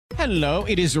Hello,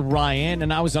 it is Ryan,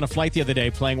 and I was on a flight the other day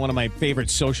playing one of my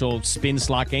favorite social spin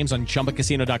slot games on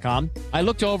ChumbaCasino.com. I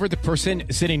looked over at the person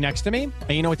sitting next to me, and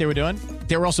you know what they were doing?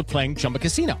 They were also playing Chumba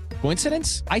Casino.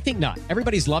 Coincidence? I think not.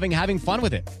 Everybody's loving having fun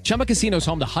with it. Chumba Casino is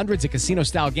home to hundreds of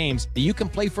casino-style games that you can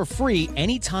play for free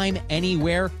anytime,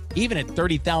 anywhere, even at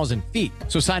 30,000 feet.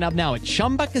 So sign up now at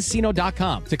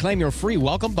ChumbaCasino.com to claim your free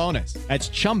welcome bonus. That's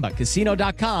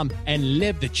ChumbaCasino.com and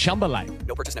live the Chumba life.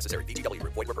 No purchase necessary. VGW.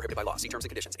 Void where prohibited by law. See terms and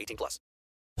conditions. 18+.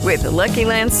 With the Lucky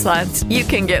Land Slots, you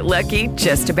can get lucky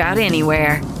just about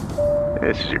anywhere.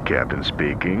 This is your captain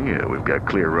speaking. We've got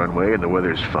clear runway and the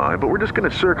weather's fine, but we're just going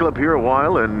to circle up here a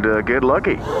while and get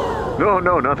lucky.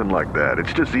 No, nothing like that.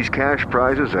 It's just these cash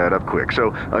prizes add up quick.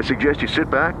 So I suggest you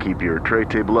sit back, keep your tray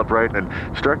table upright, and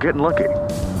start getting lucky.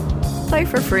 Play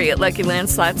for free at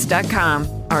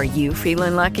LuckyLandSlots.com. Are you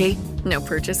feeling lucky? No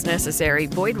purchase necessary.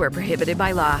 Void where prohibited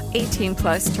by law.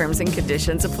 18+ terms and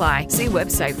conditions apply. See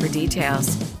website for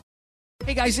details.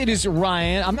 Hey guys, it is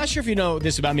Ryan. I'm not sure if you know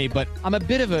this about me, but I'm a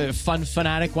bit of a fun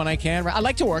fanatic when I can. I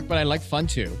like to work, but I like fun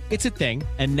too. It's a thing.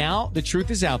 And now the truth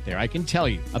is out there. I can tell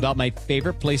you about my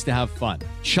favorite place to have fun.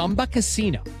 Chumba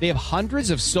Casino. They have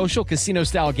hundreds of social casino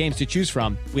style games to choose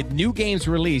from with new games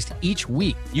released each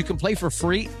week. You can play for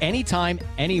free anytime,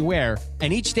 anywhere.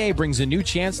 And each day brings a new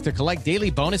chance to collect daily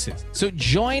bonuses. So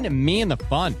join me in the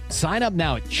fun. Sign up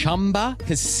now at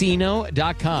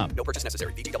ChumbaCasino.com. No purchase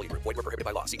necessary. VGW. Void where prohibited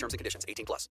by law. See terms and conditions.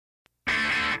 18+.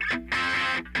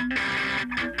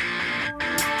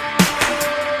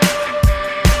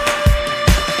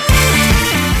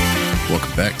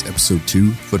 Welcome back to episode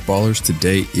 2, Footballers.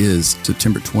 Today is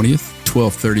September 20th,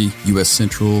 12:30 U.S.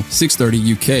 Central,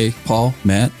 6:30 UK. Paul,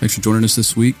 Matt, thanks for joining us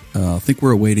this week. I think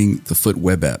we're awaiting the Foot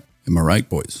web app. Am I right,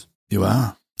 boys? You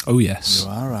are. Oh, yes. You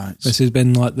are right. This has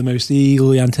been like the most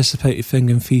eagerly anticipated thing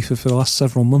in FIFA for the last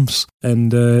several months.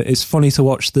 And it's funny to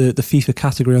watch the FIFA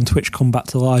category on Twitch come back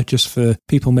to life just for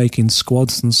people making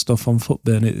squads and stuff on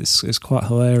Footburn. It's quite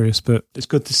hilarious, but it's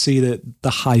good to see that the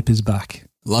hype is back.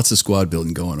 Lots of squad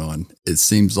building going on. It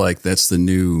seems like that's the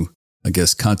new, I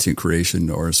guess, content creation,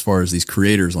 or as far as these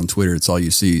creators on Twitter, it's all you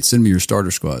see. Send me your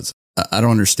starter squads. I don't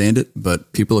understand it,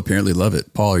 but people apparently love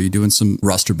it. Paul, are you doing some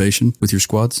rosterbation with your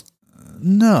squads?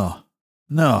 No.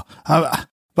 But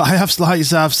I have, like you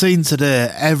said, I've seen today,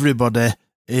 everybody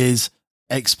is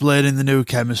explaining the new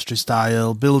chemistry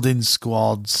style, building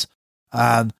squads,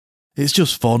 and it's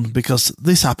just fun because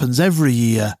this happens every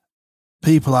year.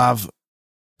 People have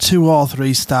 2 or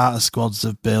 3 starter squads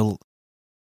they've built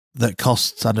that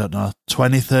costs, I don't know,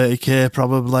 20, 30k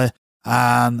probably,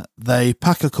 and they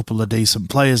pack a couple of decent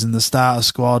players in the starter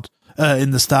squad,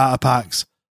 in the starter packs,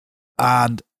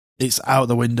 and it's out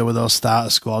the window with those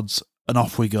starter squads, and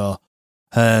off we go.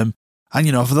 And,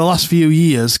 you know, for the last few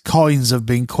years, coins have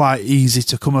been quite easy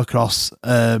to come across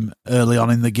early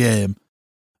on in the game,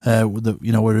 with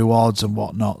rewards and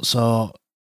whatnot. So,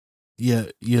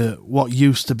 what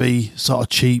used to be sort of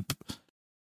cheap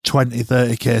 20,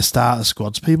 30k starter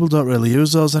squads, people don't really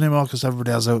use those anymore because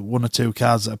everybody has 1 or 2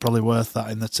 cards that are probably worth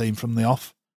that in the team from the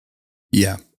off.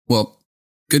 Yeah. Well,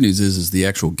 good news is the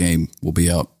actual game will be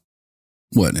out,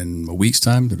 in a week's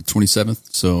time, the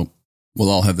 27th. So we'll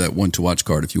all have that one to watch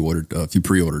card if you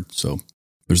pre-ordered. So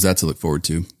there's that to look forward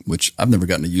to, which I've never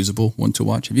gotten a usable one to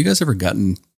watch. Have you guys ever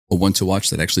gotten a one to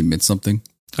watch that actually meant something?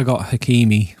 I got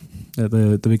Hakimi at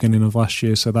the beginning of last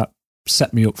year, so that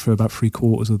set me up for about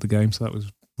 3/4 of the game. So that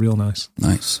was real nice.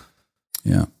 Nice.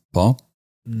 Yeah. Paul?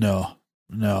 No.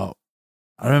 I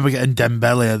remember getting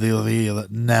Dembele the other year that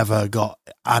never got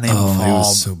an inform. Oh, it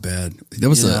was so bad. That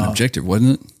was an objective,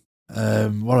 wasn't it?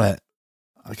 What?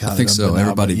 I think so.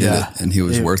 Everybody did it, and he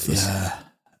was worthless. Yeah,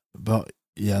 but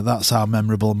that's how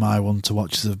memorable my one to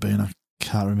watches have been. I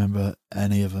can't remember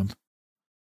any of them.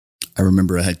 I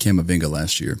remember I had Camavinga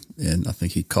last year, and I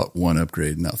think he caught one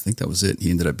upgrade, and I think that was it. He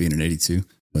ended up being an 82.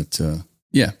 But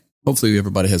hopefully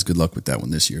everybody has good luck with that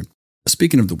one this year.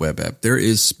 Speaking of the web app, there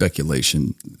is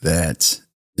speculation that,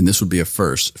 and this would be a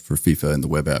first for FIFA and the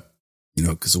web app,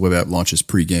 because the web app launches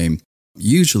pre-game.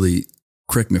 Usually,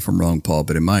 correct me if I'm wrong, Paul,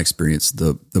 but in my experience,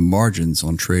 the margins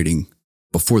on trading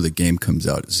before the game comes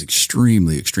out is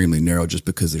extremely, extremely narrow just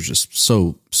because there's just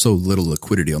so little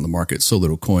liquidity on the market, so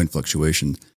little coin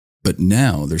fluctuation. But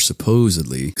now they're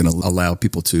supposedly going to allow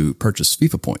people to purchase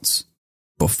FIFA points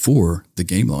before the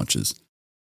game launches.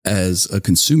 As a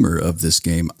consumer of this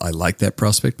game, I like that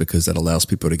prospect because that allows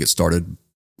people to get started,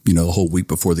 the whole week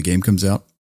before the game comes out.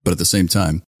 But at the same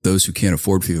time, those who can't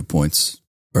afford FIFA points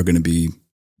are going to be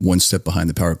one step behind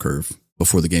the power curve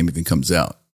before the game even comes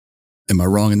out. Am I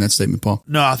wrong in that statement, Paul?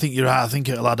 No, I think you're right. I think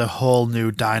it'll add a whole new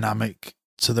dynamic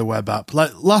to the web app.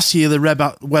 Like last year, the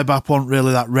web app wasn't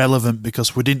really that relevant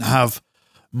because we didn't have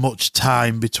much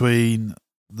time between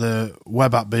the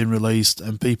web app being released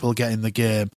and people getting the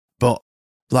game. But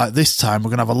like this time, we're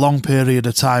going to have a long period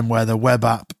of time where the web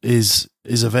app is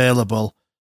available.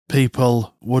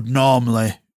 People would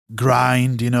normally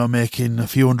grind, making a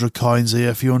few hundred coins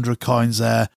here, a few hundred coins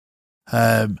there.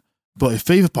 But if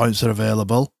FIFA points are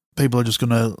available, people are just going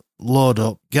to load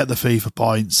up, get the FIFA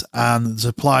points, and the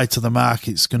supply to the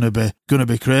market's going to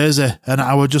be crazy. And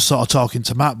I was just sort of talking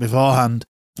to Matt beforehand,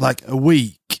 like a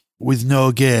week with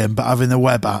no game but having the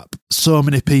web app, so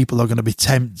many people are going to be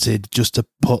tempted just to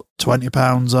put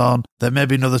 £20 on. There may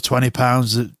be another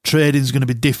 £20. Trading's going to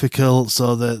be difficult,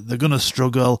 so they're going to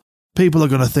struggle. People are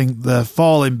going to think they're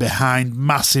falling behind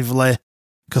massively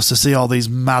because they see all these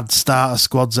mad starter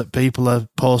squads that people are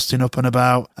posting up and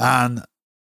about. And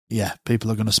yeah, people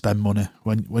are going to spend money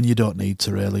when you don't need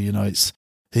to really. It's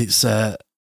the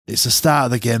start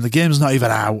of the game. The game's not even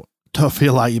out. Don't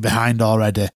feel like you're behind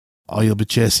already, or you'll be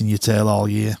chasing your tail all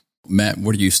year. Matt,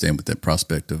 where do you stand with that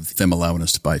prospect of them allowing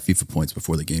us to buy FIFA points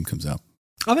before the game comes out?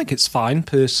 I think it's fine,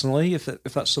 personally, if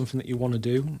that's something that you want to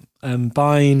do.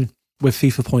 Buying with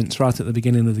FIFA points right at the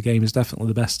beginning of the game is definitely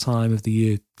the best time of the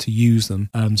year to use them.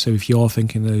 So if you're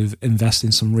thinking of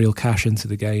investing some real cash into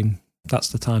the game, that's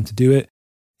the time to do it.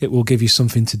 It will give you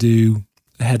something to do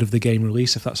ahead of the game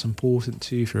release if that's important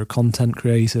to you, if you're a content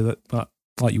creator. That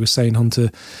like you were saying, Hunter,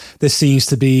 this seems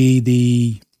to be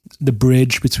the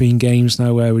bridge between games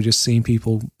now, where we're just seeing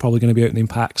people probably going to be opening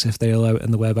packs if they allow it in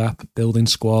the web app, building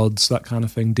squads, that kind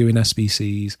of thing, doing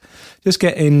SBCs, just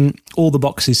getting all the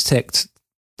boxes ticked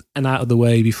and out of the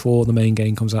way before the main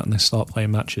game comes out and they start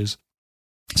playing matches.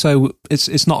 So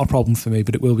it's not a problem for me,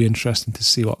 but it will be interesting to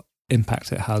see what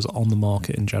impact it has on the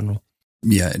market in general.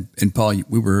 Yeah, and Paul,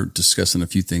 we were discussing a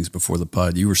few things before the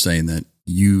pod. You were saying that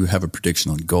you have a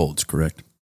prediction on golds, correct?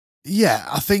 Yeah,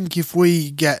 I think if we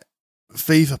get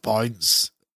FIFA points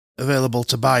available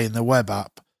to buy in the web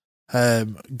app,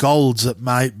 golds that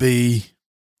might be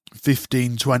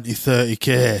 15, 20,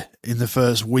 30k in the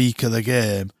first week of the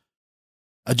game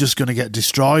are just going to get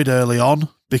destroyed early on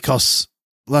because,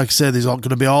 like I say, there's not going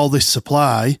to be all this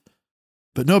supply,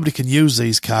 but nobody can use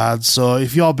these cards. So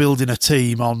if you're building a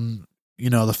team on,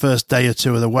 the first day or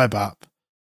two of the web app,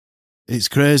 it's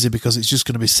crazy because it's just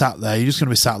going to be sat there. You're just going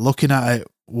to be sat looking at it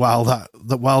while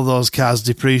those cards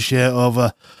depreciate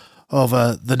over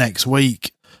the next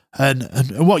week. And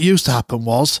what used to happen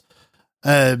was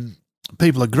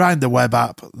people would grind the web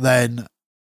app, then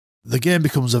the game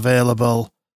becomes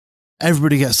available,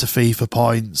 everybody gets the FIFA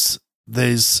points,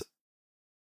 there's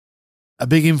a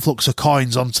big influx of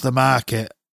coins onto the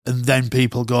market, and then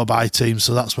people go buy teams.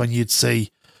 So that's when you'd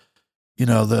see,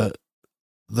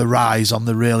 the rise on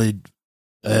the really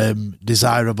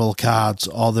desirable cards,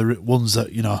 or the ones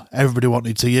that everybody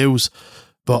wanted to use.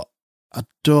 But I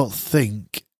don't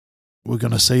think we're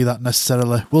going to see that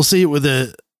necessarily. We'll see it with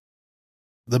the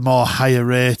more higher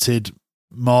rated,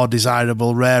 more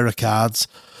desirable, rarer cards,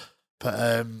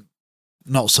 but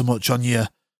not so much on your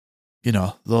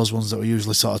those ones that were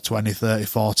usually sort of 20, 30,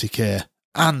 40k.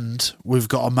 And we've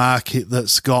got a market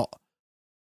that's got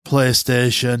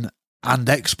PlayStation and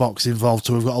Xbox involved,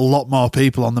 so we've got a lot more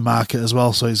people on the market as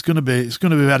well. So it's going to be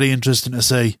very interesting to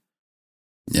see.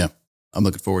 Yeah, I'm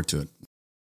looking forward to it.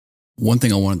 One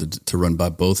thing I wanted to run by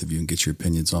both of you and get your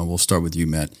opinions on. We'll start with you,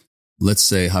 Matt. Let's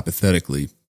say hypothetically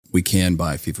we can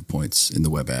buy FIFA points in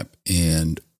the web app,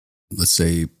 and let's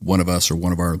say one of us or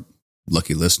one of our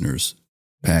lucky listeners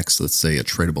packs, let's say, a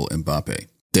tradable Mbappe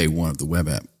day one of the web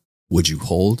app. Would you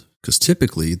hold? Because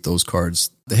typically those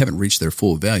cards, they haven't reached their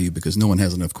full value because no one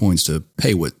has enough coins to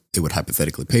pay what they would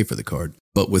hypothetically pay for the card.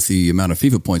 But with the amount of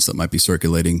FIFA points that might be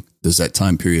circulating, does that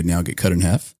time period now get cut in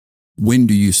half? When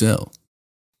do you sell?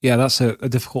 Yeah, that's a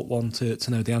difficult one to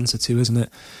know the answer to, isn't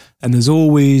it? And there's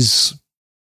always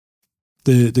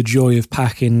the joy of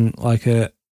packing like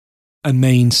a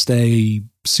mainstay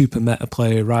super meta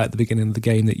player right at the beginning of the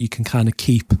game that you can kind of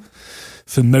keep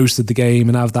for most of the game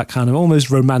and have that kind of almost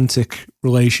romantic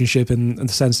relationship in the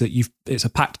sense that it's a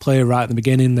packed player right at the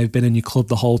beginning. They've been in your club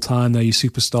the whole time. They're your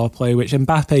superstar player, which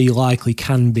Mbappe likely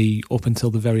can be up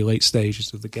until the very late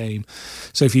stages of the game.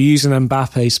 So if you're using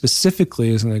Mbappe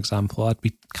specifically as an example, I'd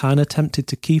be kind of tempted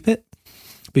to keep it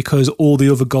because all the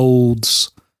other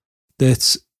golds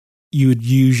that you would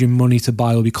use your money to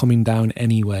buy will be coming down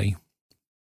anyway,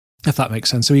 if that makes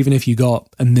sense. So even if you got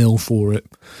a nil for it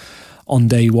on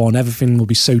day one, everything will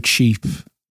be so cheap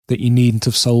that you needn't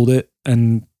have sold it.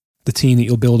 And the team that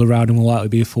you'll build around him will likely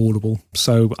be affordable.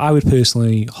 So I would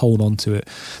personally hold on to it.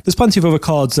 There's plenty of other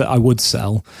cards that I would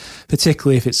sell,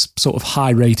 particularly if it's sort of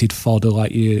high-rated fodder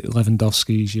like your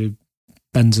Lewandowskis, your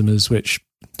Benzemas, which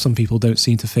some people don't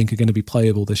seem to think are going to be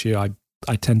playable this year.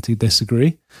 I tend to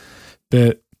disagree.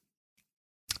 But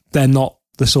they're not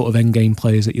the sort of endgame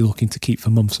players that you're looking to keep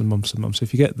for months and months and months. So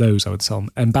if you get those, I would sell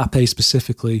them. Mbappe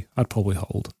specifically, I'd probably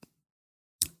hold.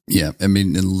 Yeah, I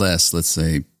mean, unless, let's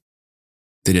say,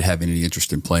 they didn't have any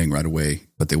interest in playing right away,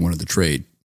 but they wanted to trade.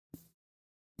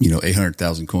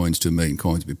 800,000 coins to 1 million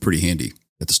coins would be pretty handy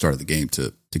at the start of the game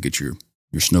to get your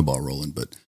snowball rolling.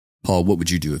 But Paul, what would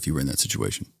you do if you were in that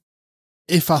situation?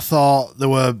 If I thought there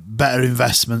were better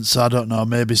investments, I don't know,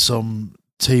 maybe some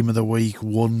Team of the Week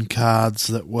 1 cards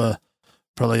that were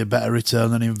probably a better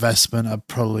return than investment, I'd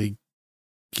probably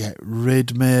get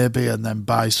rid maybe and then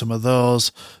buy some of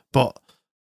those. But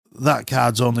that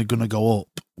card's only going to go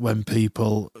up when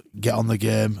people get on the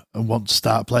game and want to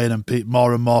start playing, and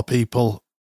more people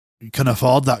can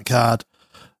afford that card.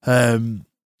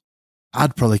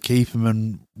 I'd probably keep him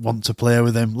and want to play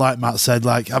with him. Like Matt said,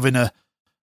 like having a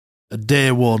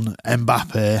day one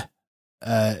Mbappe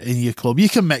in your club. You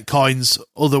can make coins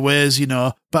other ways,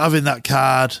 but having that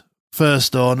card,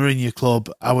 first owner in your club,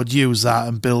 I would use that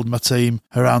and build my team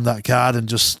around that card and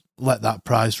just let that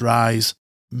price rise.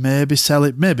 Maybe sell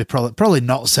it, probably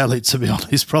not sell it, to be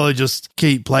honest. Probably just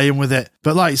keep playing with it.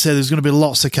 But like you say, there's going to be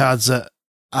lots of cards that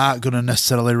aren't going to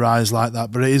necessarily rise like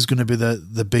that, but it is going to be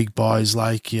the big boys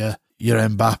like your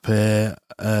Mbappe,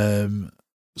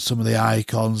 some of the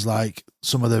icons, like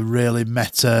some of the really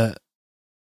meta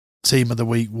Team of the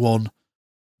Week 1.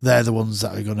 They're the ones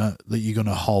that you're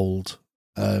gonna hold.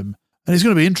 And it's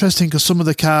going to be interesting because some of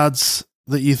the cards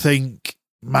that you think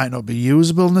might not be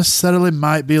usable necessarily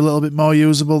might be a little bit more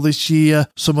usable this year.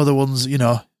 Some of the ones,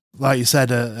 like you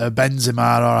said, a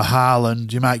Benzema or a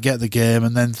Haaland, you might get the game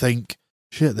and then think,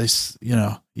 shit, this,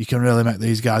 you can really make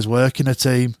these guys work in a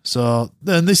team. So,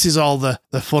 and this is all the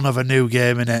fun of a new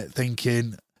game, innit?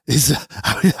 Thinking,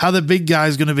 are the big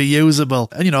guys going to be usable?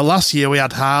 And, last year we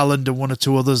had Haaland and one or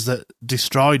two others that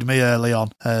destroyed me early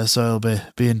on. So it'll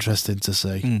be interesting to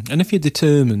see. And if you're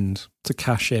determined to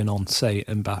cash in on, say,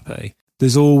 Mbappe,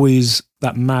 there's always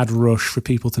that mad rush for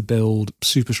people to build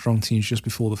super strong teams just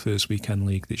before the first weekend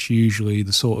league. That's usually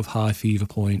the sort of high fever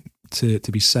point to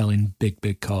be selling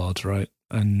big cards, right?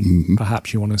 And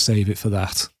perhaps you want to save it for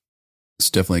that.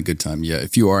 It's definitely a good time. Yeah,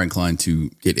 if you are inclined to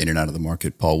get in and out of the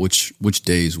market, Paul, which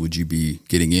days would you be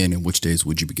getting in and which days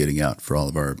would you be getting out for all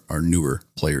of our newer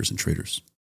players and traders?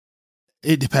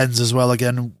 It depends as well,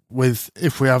 again, with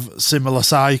if we have similar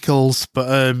cycles,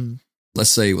 but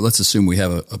let's assume we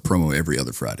have a promo every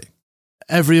other Friday.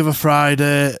 Every other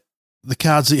Friday, the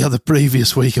cards that you had the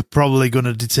previous week are probably going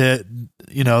to they're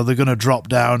going to drop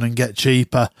down and get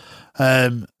cheaper.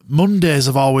 Mondays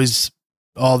have always,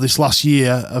 or this last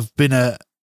year, have been a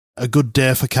good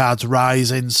day for cards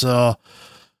rising. So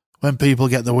when people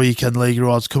get the weekend league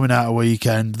rewards coming out a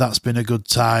weekend, that's been a good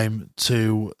time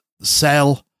to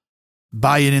sell,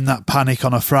 buying in that panic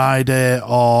on a Friday,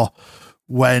 or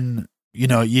when you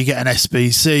get an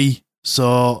SBC,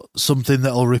 so something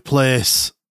that'll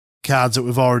replace cards that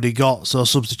we've already got, so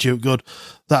substitute good.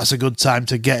 That's a good time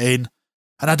to get in.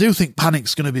 And I do think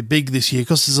panic's going to be big this year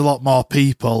because there's a lot more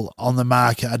people on the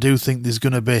market. I do think there's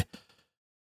going to be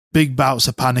big bouts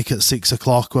of panic at 6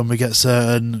 o'clock when we get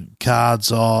certain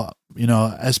cards or,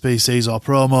 SBCs or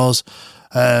promos.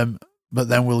 But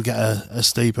then we'll get a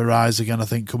steeper rise again, I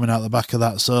think, coming out the back of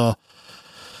that. So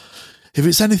if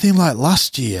it's anything like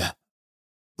last year,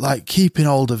 like keeping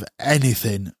hold of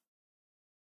anything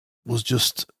was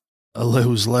just a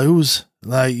lose-lose.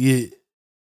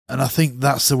 And I think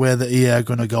that's the way that EA are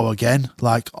going to go again.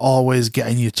 Like always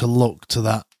getting you to look to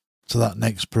that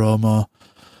next promo.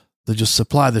 They just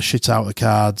supply the shit out of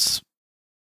cards,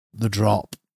 the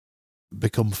drop,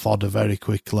 become fodder very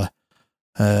quickly,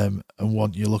 and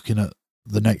want you looking at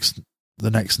the next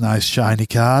nice shiny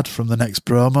card from the next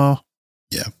promo.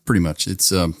 Yeah, pretty much.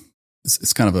 It's kind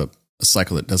of a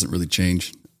cycle that doesn't really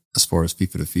change as far as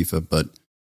FIFA to FIFA. But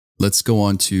let's go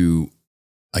on to,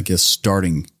 I guess,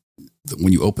 starting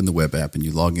when you open the web app and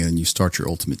you log in and you start your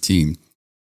ultimate team.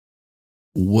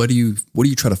 What do you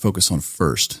try to focus on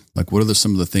first? Like, what are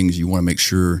some of the things you want to make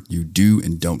sure you do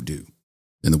and don't do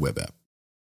in the web app?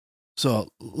 So,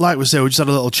 like we said, we just had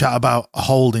a little chat about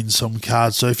holding some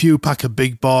cards. So if you pack a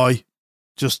big boy,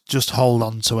 just hold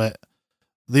on to it.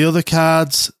 The other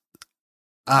cards,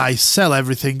 I sell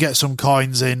everything, get some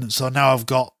coins in. So now I've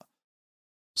got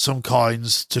some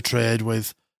coins to trade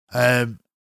with.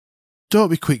 Don't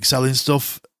be quick selling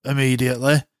stuff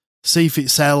immediately. see if it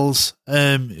sells.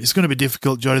 It's going to be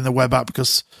difficult during the web app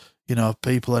because,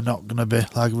 people are not going to be,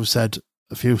 like we've said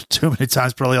too many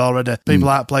times probably already, people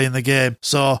aren't playing the game.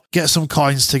 So get some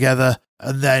coins together,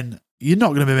 and then you're not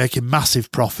going to be making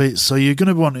massive profits. So you're going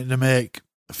to be wanting to make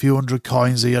a few hundred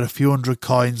coins here, a few hundred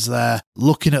coins there,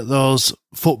 looking at those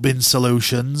footbin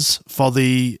solutions for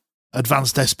the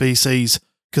advanced SBCs,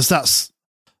 because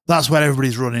that's where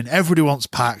everybody's running. Everybody wants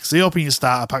packs. They open your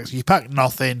starter packs, you pack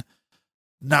nothing.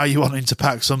 Now you're wanting to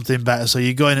pack something better, so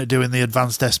you're going at doing the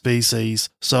advanced SBCs.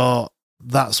 So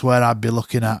that's where I'd be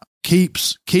looking at. Keep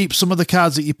some of the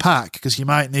cards that you pack, because you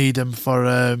might need them for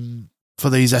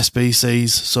these SBCs.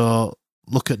 So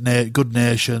look at good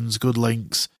nations, good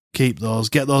links. Keep those.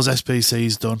 Get those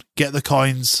SBCs done. Get the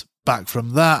coins back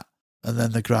from that, and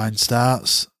then the grind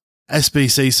starts.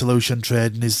 SBC solution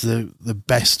trading is the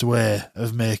best way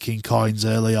of making coins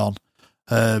early on.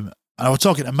 And I was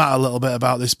talking to Matt a little bit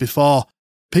about this before.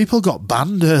 People got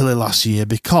banned early last year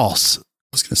because I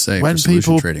was going to say, when for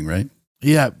solution trading, right?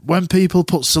 Yeah, when people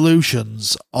put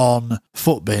solutions on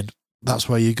Footbin, that's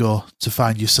where you go to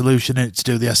find your solution in it to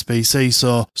do the SBC.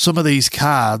 So some of these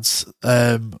cards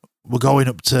were going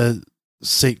up to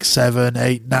 6, 7,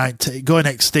 8, 9, going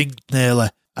extinct nearly.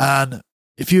 And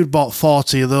if you'd bought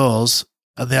 40 of those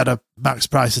and they had a max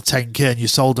price of 10k and you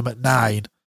sold them at 9,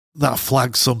 that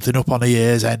flags something up on a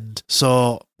year's end.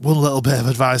 So one little bit of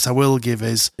advice I will give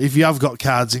is, if you have got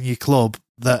cards in your club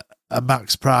that are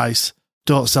max price,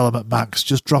 don't sell them at max.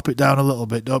 Just drop it down a little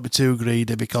bit. Don't be too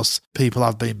greedy, because people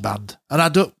have been banned.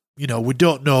 And we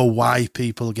don't know why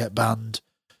people get banned,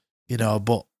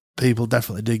 but people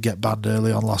definitely did get banned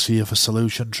early on last year for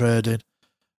solution trading.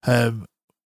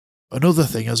 Another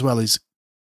thing as well is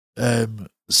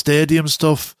stadium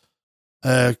stuff,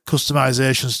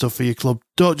 customization stuff for your club.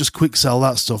 Don't just quick sell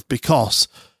that stuff, because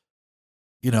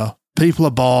people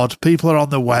are bored. People are on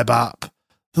the web app.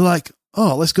 They're like,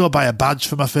 oh, let's go buy a badge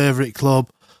for my favourite club.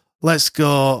 Let's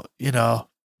go,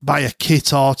 buy a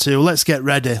kit or two. Let's get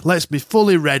ready. Let's be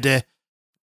fully ready.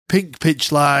 Pink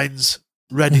pitch lines,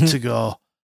 ready to go.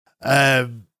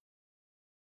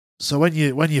 So when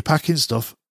you're packing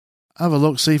stuff, have a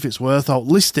look, see if it's worth it.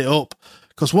 List it up.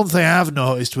 Because one thing I've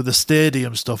noticed with the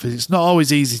stadium stuff is it's not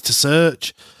always easy to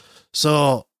search.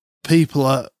 So people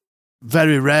are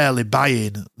very rarely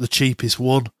buying the cheapest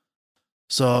one.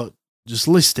 So just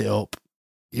list it up.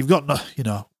 You've got,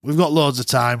 we've got loads of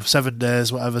time, 7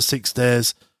 days, whatever, 6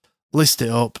 days. List it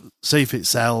up, see if it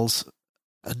sells,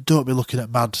 and don't be looking at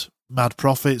mad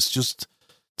profits. Just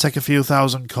take a few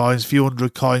thousand coins, few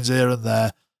hundred coins here and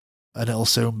there, and it'll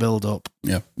soon build up.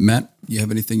 Yeah. Matt, you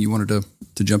have anything you wanted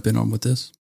to jump in on with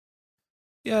this?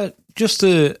 Yeah, just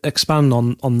to expand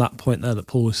on that point there that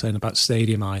Paul was saying about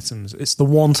stadium items, it's the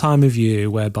one time of year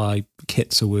whereby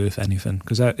kits are worth anything.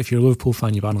 Because if you're a Liverpool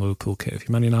fan, you're buying a Liverpool kit. If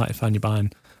you're a Man United fan, you're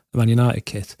buying a Man United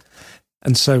kit.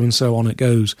 And so on it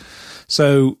goes.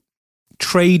 So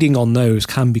trading on those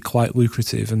can be quite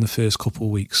lucrative in the first couple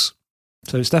of weeks.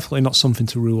 So it's definitely not something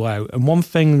to rule out. And one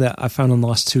thing that I found on the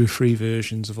last 2 or 3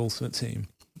 versions of Ultimate Team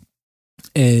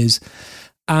is,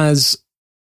 as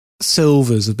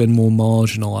silvers have been more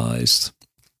marginalised,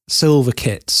 silver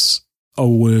kits are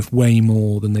worth way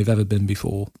more than they've ever been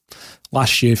before.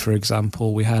 Last year, for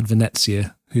example, we had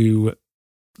Venezia, who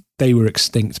they were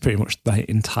extinct pretty much the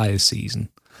entire season.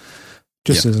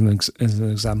 Just as an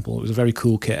example, it was a very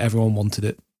cool kit. Everyone wanted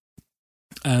it.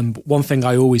 But one thing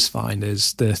I always find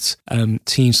is that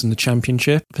teams in the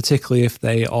Championship, particularly if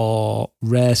they are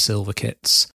rare silver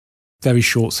kits, very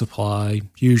short supply,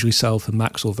 usually sell for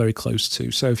max or very close to.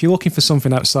 So if you're looking for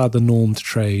something outside the norm to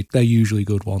trade, they're usually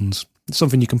good ones. It's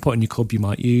something you can put in your club you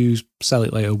might use, sell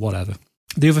it later, whatever.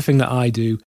 The other thing that I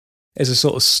do as a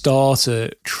sort of starter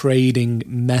trading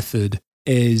method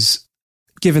is,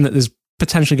 given that there's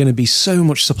potentially going to be so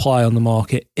much supply on the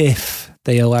market if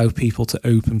they allow people to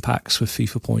open packs with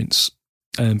FIFA points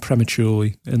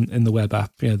prematurely in the web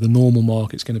app, the normal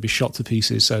market's going to be shot to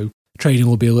pieces, so trading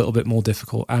will be a little bit more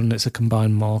difficult, and it's a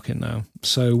combined market now.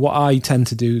 So what I tend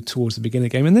to do towards the beginning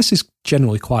of the game, and this is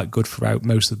generally quite good throughout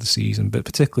most of the season, but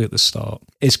particularly at the start,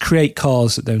 is create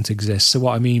cards that don't exist. So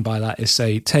what I mean by that is,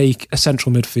 say, take a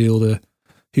central midfielder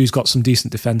who's got some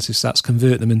decent defensive stats,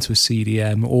 convert them into a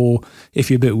CDM, or if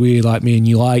you're a bit weird like me and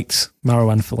you liked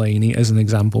Marouane Fellaini as an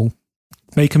example,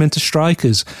 make them into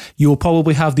strikers. You'll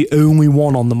probably have the only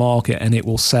one on the market and it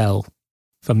will sell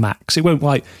for max. You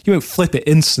won't flip it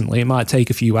instantly. It might take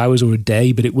a few hours or a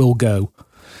day, but it will go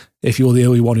if you're the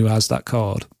only one who has that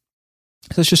card.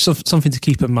 So it's just something to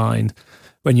keep in mind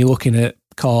when you're looking at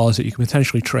cards that you can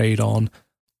potentially trade on.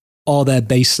 Are their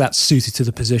base stats suited to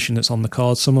the position that's on the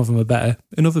card? Some of them are better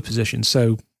in other positions.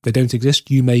 So They don't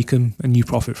exist, you make them and you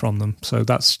profit from them. So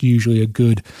that's usually a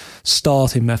good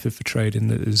starting method for trading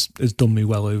that has done me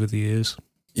well over the years.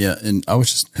 Yeah, and I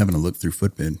was just having a look through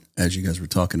Footbin as you guys were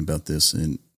talking about this,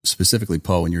 and specifically,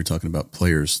 Paul, when you were talking about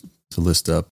players to list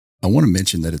up, I want to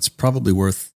mention that it's probably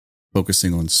worth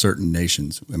focusing on certain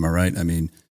nations. Am I right? I mean,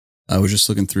 I was just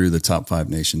looking through the top 5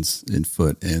 nations in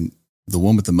Foot, and the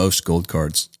one with the most gold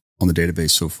cards on the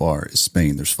database so far is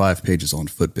Spain. There's 5 pages on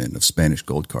Footbin of Spanish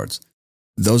gold cards.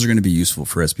 Those are going to be useful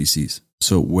for SBCs.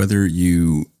 So whether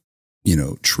you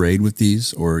trade with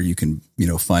these, or you can,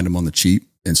 find them on the cheap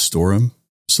and store them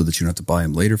so that you don't have to buy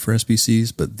them later for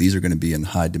SBCs, but these are going to be in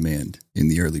high demand in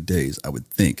the early days, I would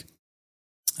think.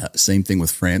 Same thing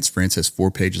with France. France has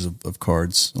 4 pages of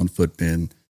cards on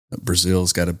Footbin.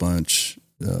 Brazil's got a bunch.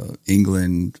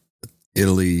 England,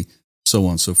 Italy, so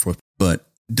on and so forth. But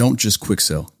don't just quick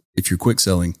sell. If you're quick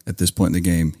selling at this point in the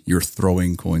game, you're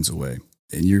throwing coins away.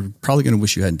 And you're probably going to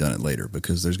wish you hadn't done it later,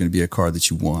 because there's going to be a card that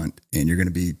you want and you're going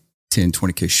to be 10,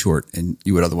 20K short, and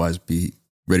you would otherwise be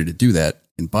ready to do that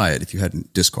and buy it if you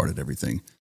hadn't discarded everything.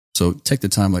 So take the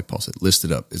time, like Paul said, list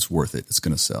it up. It's worth it. It's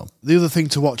going to sell. The other thing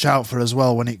to watch out for as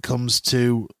well when it comes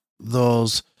to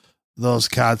those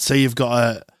cards, say you've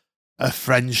got a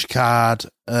French card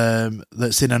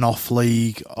that's in an off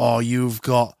league, or you've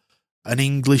got an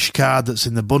English card that's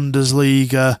in the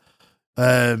Bundesliga,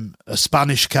 a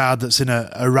Spanish card that's in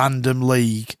a random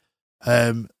league.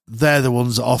 They're the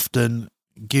ones that often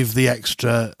give the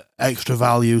extra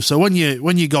value. So when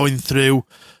you're going through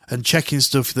and checking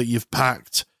stuff that you've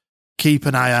packed, keep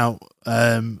an eye out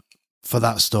for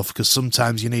that stuff, because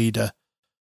sometimes you need a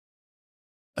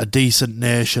decent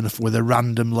nation with a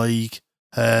random league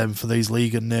for these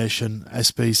League and Nation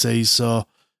SBCs. So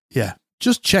yeah,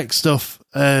 just check stuff.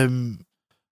 Have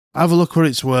a look what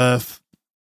it's worth.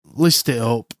 List it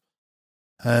up,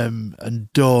 and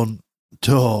don't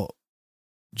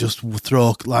just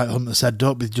throw, like Hunter said,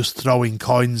 don't be just throwing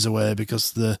coins away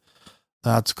because they're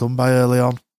hard to come by early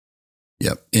on.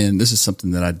 Yep. And this is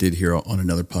something that I did hear on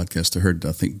another podcast.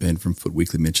 I think Ben from Foot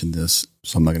Weekly mentioned this,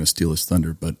 so I'm not going to steal his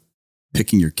thunder, but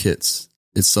picking your kits.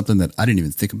 It's something that I didn't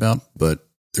even think about, but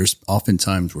there's often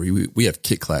times where we have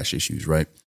kit clash issues, right?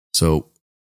 So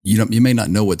you may not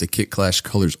know what the kit clash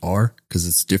colors are because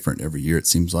it's different every year, it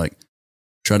seems like.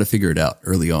 Try to figure it out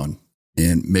early on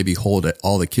and maybe hold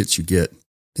all the kits you get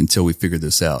until we figure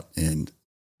this out, and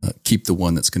keep the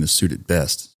one that's going to suit it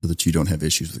best so that you don't have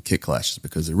issues with kit clashes,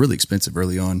 because they're really expensive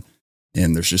early on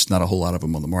and there's just not a whole lot of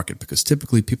them on the market because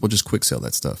typically people just quick sell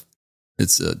that stuff.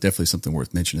 It's definitely something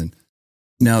worth mentioning.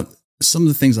 Now, some of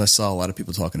the things I saw a lot of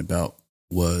people talking about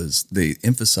was they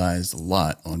emphasized a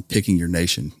lot on picking your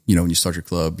nation. When you start your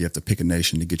club, you have to pick a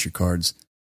nation to get your cards.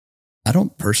 I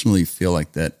don't personally feel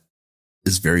like that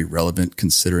is very relevant,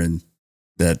 considering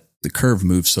that the curve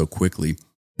moves so quickly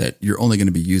that you're only going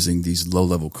to be using these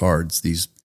low-level cards, these,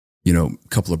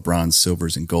 couple of bronze,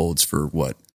 silvers, and golds for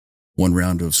what? 1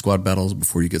 round of squad battles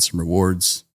before you get some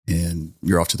rewards, and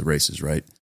you're off to the races, right?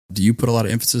 Do you put a lot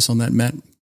of emphasis on that, Matt?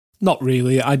 Not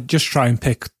really. I just try and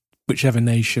pick whichever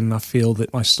nation I feel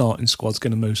that my starting squad's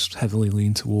going to most heavily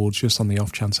lean towards, just on the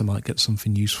off chance I might get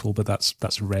something useful, but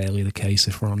that's rarely the case,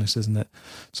 if we're honest, isn't it?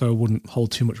 So I wouldn't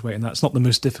hold too much weight in that. It's not the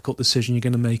most difficult decision you're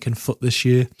going to make in Foot this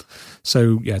year.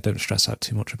 So yeah, don't stress out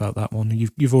too much about that one.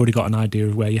 You've already got an idea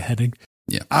of where you're heading.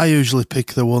 Yeah, I usually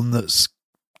pick the one that's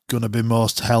going to be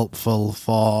most helpful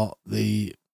for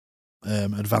the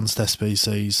advanced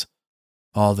SBCs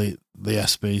or the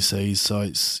SBCs. So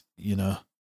it's,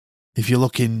 if you're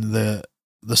looking the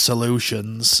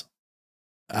solutions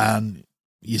and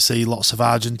you see lots of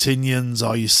Argentinians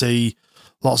or you see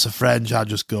lots of French, I'd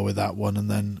just go with that one and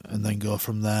then go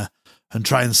from there and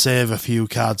try and save a few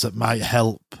cards that might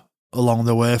help along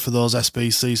the way for those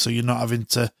SBCs, so you're not having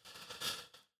to,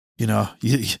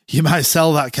 you might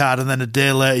sell that card and then a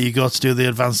day later you go to do the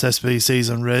advanced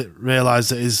SBCs and realise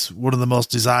that it's one of the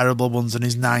most desirable ones and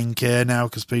is 9K now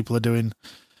because people are doing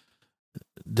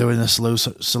a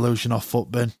solution off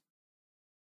Footbin.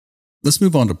 Let's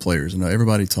move on to players. I know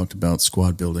everybody talked about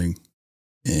squad building,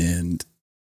 and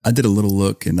I did a little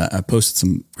look, and I posted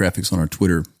some graphics on our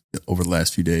Twitter over the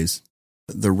last few days.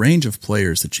 The range of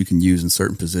players that you can use in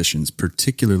certain positions,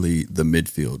 particularly the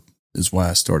midfield, is why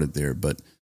I started there. But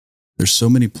there's so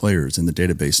many players in the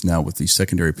database now with these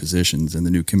secondary positions and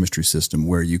the new chemistry system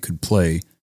where you could play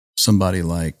somebody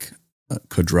like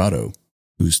Cuadrado,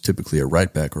 who's typically a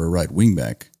right back or a right wing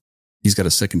back. He's got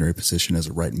a secondary position as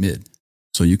a right mid.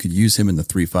 So you could use him in the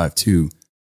 3-5-2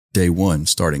 day one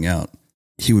starting out.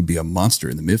 He would be a monster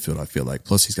in the midfield, I feel like.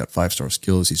 Plus, he's got 5-star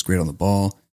skills. He's great on the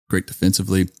ball, great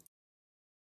defensively.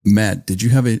 Matt, did you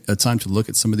have a time to look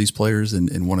at some of these players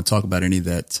and want to talk about any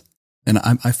that? And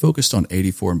I focused on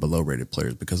 84 and below rated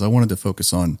players because I wanted to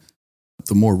focus on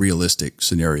the more realistic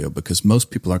scenario, because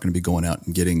most people aren't going to be going out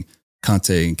and getting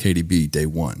Conte and KDB day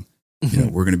one. Mm-hmm. You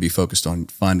know, we're going to be focused on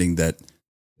finding that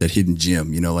hidden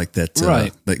gem, you know, like that,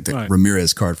 right. like the right.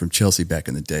 Ramirez card from Chelsea back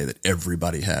in the day that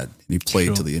everybody had, and he played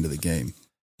Sure. till the end of the game.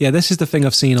 Yeah, this is the thing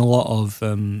I've seen a lot of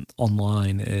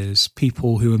online is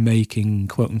people who are making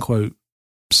quote unquote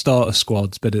starter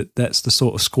squads, but that's the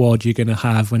sort of squad you're going to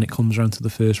have when it comes around to the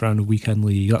first round of weekend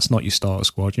league. That's not your starter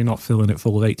squad. You're not filling it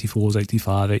full of 84s,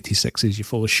 85, 86s. You're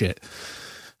full of shit.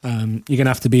 You're going to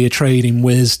have to be a trading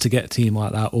whiz to get a team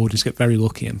like that, or just get very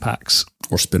lucky in packs.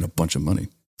 Or spend a bunch of money.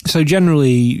 So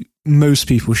generally, most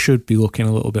people should be looking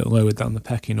a little bit lower down the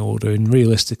pecking order, and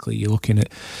realistically, you're looking at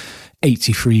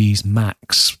 83s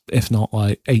max, if not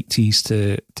like 80s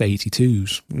to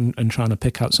 82s, and trying to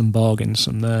pick out some bargains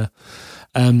from there.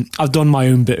 I've done my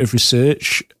own bit of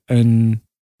research, and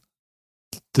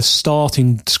the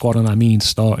starting squad, and I mean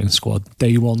starting squad,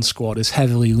 day one squad, is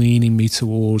heavily leaning me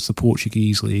towards the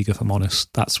Portuguese league, if I'm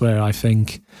honest. That's where I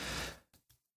think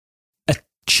a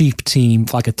cheap team,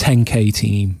 like a 10k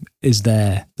team, is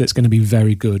there that's going to be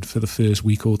very good for the first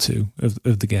week or two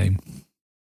of the game,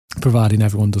 providing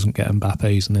everyone doesn't get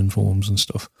Mbappes and informs and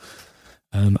stuff,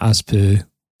 as per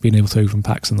being able to open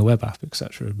packs in the web app,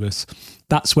 etc. But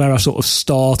that's where I sort of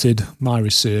started my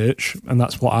research, and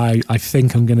that's what I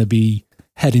think I'm going to be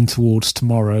heading towards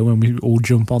tomorrow when we all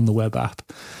jump on the web app.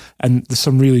 And there's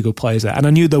some really good players there, and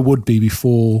I knew there would be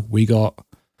before we got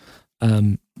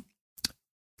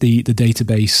the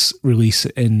database release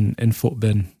in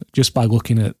Futbin, just by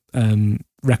looking at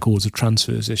records of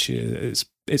transfers this year.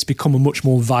 It's become a much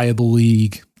more viable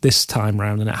league this time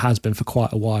round than it has been for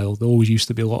quite a while. There always used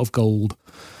to be a lot of gold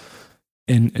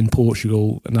in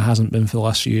Portugal, and there hasn't been for the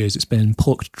last few years. It's been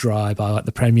plucked dry by like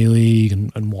the Premier League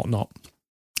and whatnot.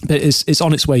 But it's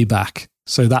on its way back.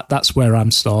 So that's where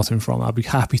I'm starting from. I'd be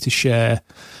happy to share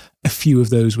a few of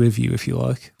those with you if you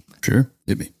like. Sure,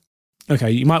 hit me.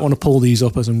 Okay, you might want to pull these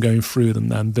up as I'm going through them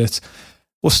then, but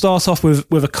we'll start off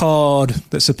with a card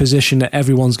that's a position that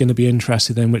everyone's going to be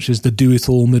interested in, which is the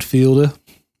do-it-all midfielder.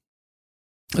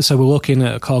 So we're looking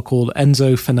at a card called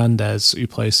Enzo Fernandez, who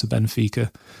plays for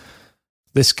Benfica.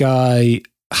 This guy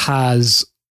has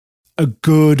a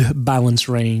good balanced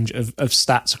range of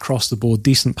stats across the board.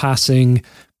 Decent passing,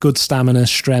 good stamina,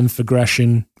 strength,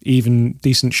 aggression, even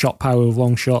decent shot power with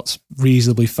long shots,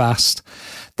 reasonably fast.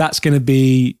 That's going to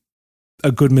be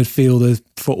a good midfielder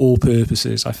for all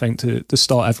purposes, I think, to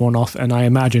start everyone off, and I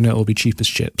imagine it'll be cheap as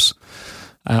chips.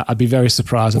 I'd be very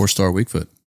surprised. 4-star weak foot.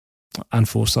 And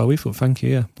 4-star weak foot, thank you,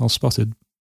 yeah, well spotted.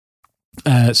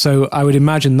 So I would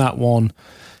imagine that one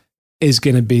is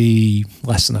going to be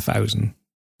less than 1,000,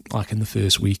 like in the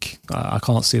first week. I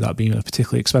can't see that being a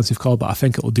particularly expensive card, but I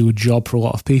think it will do a job for a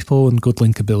lot of people, and good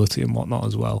linkability and whatnot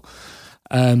as well.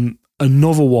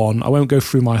 Another one, I won't go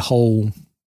through my whole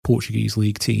Portuguese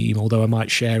league team, although I might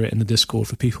share it in the Discord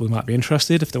for people who might be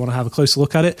interested if they want to have a closer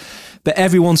look at it. But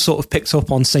everyone sort of picked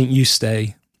up on St.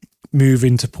 Eustace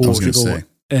moving to Portugal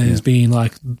as being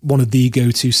like one of the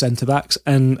go-to centre-backs.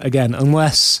 And again,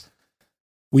 unless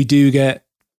we do get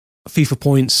FIFA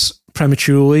points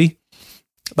prematurely,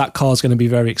 that card's going to be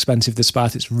very expensive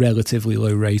despite its relatively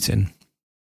low rating.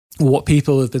 What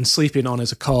people have been sleeping on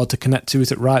is a card to connect to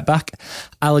it at right back.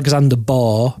 Alexander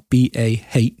Bah,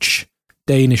 B-A-H,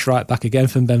 Danish right back again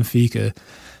from Benfica.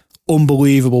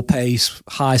 Unbelievable pace,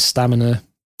 high stamina,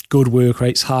 good work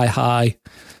rates, high.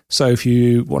 So if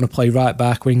you want to play right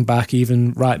back, wing back,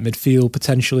 even right midfield,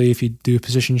 potentially if you do a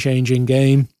position change in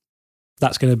game,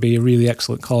 that's going to be a really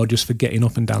excellent card just for getting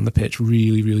up and down the pitch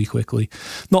really, really quickly.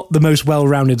 Not the most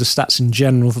well-rounded of stats in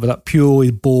general, but that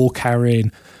purely ball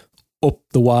carrying up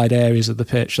the wide areas of the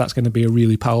pitch, that's going to be a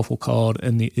really powerful card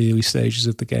in the early stages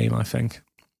of the game, I think.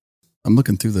 I'm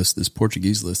looking through this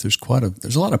Portuguese list.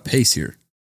 There's a lot of pace here.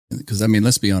 Because, I mean,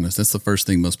 let's be honest, that's the first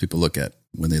thing most people look at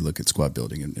when they look at squad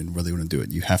building and where they want to do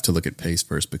it. You have to look at pace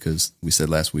first, because we said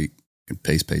last week,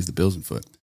 pace pays the bills in foot.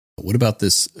 But what about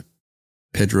this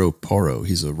Pedro Porro?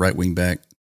 He's a right wing back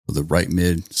with a right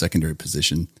mid secondary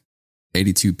position,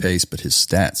 82 pace, but his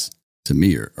stats to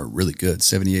me are really good.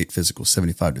 78 physical,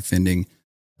 75 defending,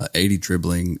 80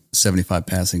 dribbling, 75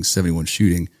 passing, 71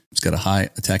 shooting. He's got a high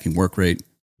attacking work rate.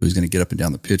 He's going to get up and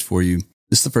down the pitch for you.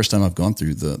 This is the first time I've gone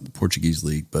through the Portuguese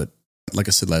league, but like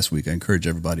I said last week, I encourage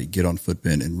everybody to get on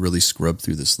Futbin and really scrub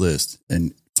through this list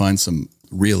and find some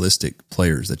realistic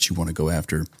players that you want to go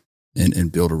after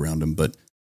and build around them. But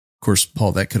of course,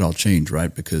 Paul, that could all change,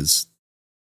 right? Because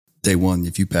day one,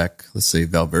 if you pack, let's say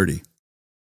Valverde,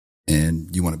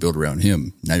 and you want to build around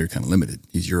him, now you're kind of limited.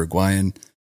 He's Uruguayan.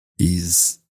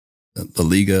 He's La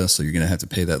Liga, so you're going to have to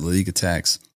pay that La Liga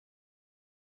tax.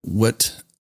 What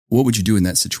would you do in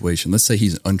that situation? Let's say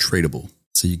he's untradeable.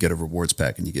 So you get a rewards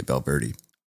pack and you get Valverde.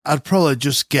 I'd probably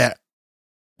just get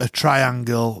a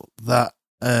triangle that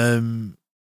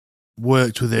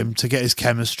worked with him to get his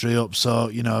chemistry up.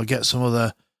 So, get some of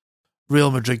the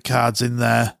Real Madrid cards in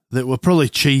there that were probably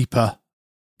cheaper,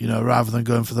 rather than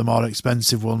going for the more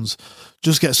expensive ones.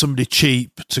 Just get somebody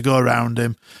cheap to go around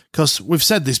him. Because we've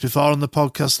said this before on the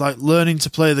podcast, like learning to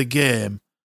play the game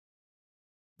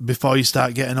before you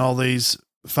start getting all these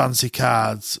fancy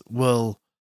cards will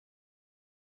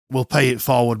pay it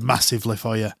forward massively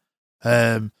for you.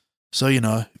 So,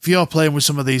 if you're playing with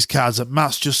some of these cards that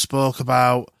Matt's just spoke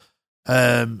about,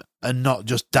 and not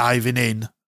just diving in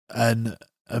and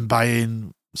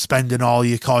spending all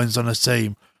your coins on a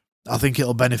team, I think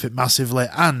it'll benefit massively.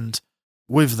 And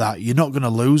with that, you're not going to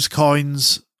lose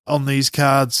coins on these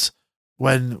cards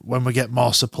when we get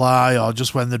more supply or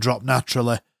just when they drop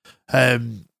naturally.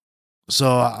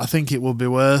 So I think it will be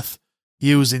worth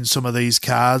using some of these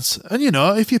cards. And,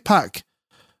 if you pack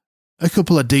a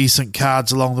couple of decent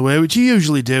cards along the way, which you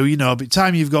usually do, by the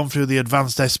time you've gone through the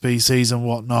advanced SPCs and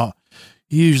whatnot,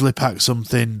 you usually pack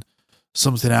something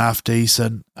half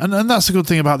decent. And that's a good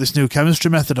thing about this new chemistry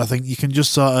method. I think you can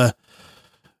just sort of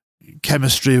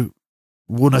chemistry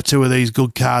one or two of these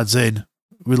good cards in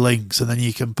with links, and then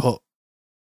you can put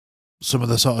some of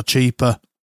the sort of cheaper.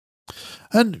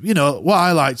 And, what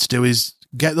I like to do is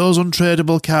get those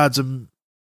untradeable cards and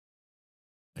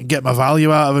get my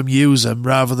value out of them, use them,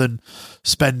 rather than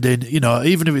spending,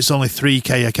 even if it's only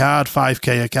 3k a card,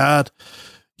 5k a card,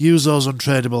 use those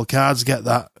untradeable cards, get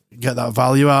that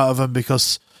value out of them,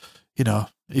 because,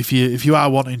 if you are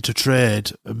wanting to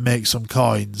trade and make some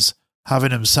coins,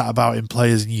 having them sat about in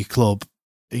players in your club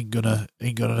ain't gonna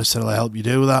necessarily help you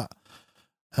do that.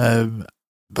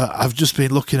 But I've just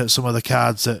been looking at some of the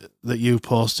cards that you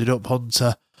posted up,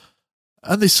 Hunter,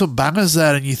 and there's some bangers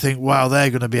there, and you think, wow, they're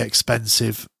going to be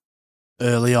expensive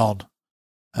early on.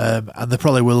 And they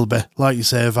probably will be. Like you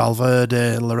say,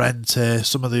 Valverde, Llorente,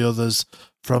 some of the others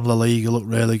from La Liga look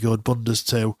really good, Bundes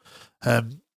too.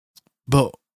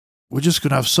 But we're just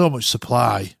going to have so much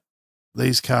supply.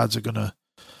 These cards are going to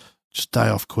just die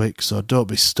off quick, so don't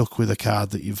be stuck with a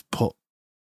card that you've put,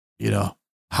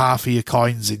 half of your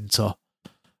coins into.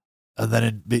 And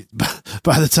then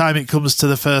by the time it comes to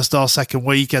the first or second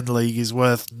weekend league, is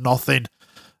worth nothing.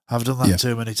 I've done that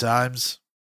too many times.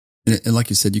 And like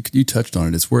you said, you touched on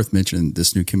it. It's worth mentioning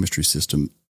this new chemistry system.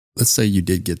 Let's say you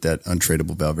did get that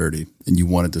untradeable Valverde and you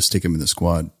wanted to stick him in the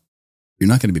squad. You're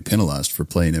not going to be penalized for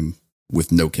playing him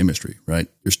with no chemistry, right?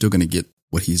 You're still going to get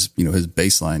what his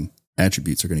baseline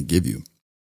attributes are going to give you.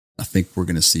 I think we're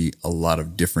going to see a lot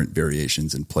of different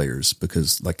variations in players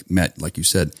because, like Matt, like you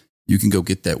said, you can go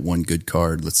get that one good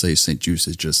card. Let's say St. Juice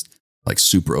is just like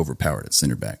super overpowered at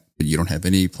center back, but you don't have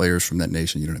any players from that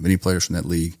nation. You don't have any players from that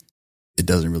league. It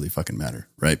doesn't really fucking matter,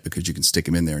 right? Because you can stick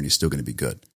him in there and he's still going to be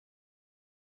good.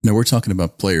 Now we're talking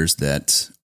about players that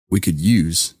we could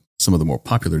use some of the more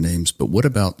popular names, but what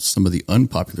about some of the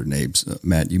unpopular names?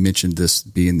 Matt, you mentioned this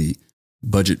being the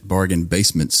budget bargain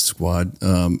basement squad.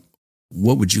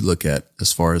 What would you look at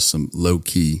as far as some low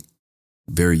key,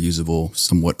 very usable,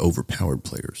 somewhat overpowered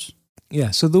players?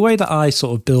 Yeah, so the way that I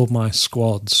sort of build my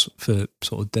squads for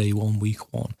sort of day one,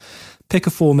 week one, pick a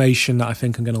formation that I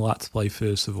think I'm going to like to play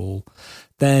first of all.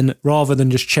 Then rather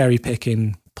than just cherry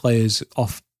picking players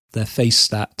off their face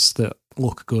stats that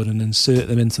look good and insert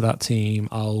them into that team,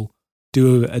 I'll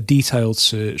do a detailed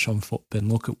search on Futbin,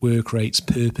 look at work rates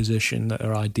per position that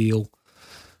are ideal,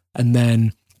 and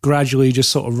then gradually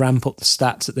just sort of ramp up the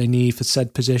stats that they need for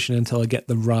said position until I get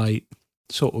the right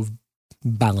sort of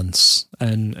balance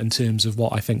and in terms of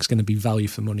what I think is going to be value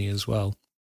for money as well.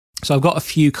 So I've got a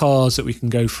few cards that we can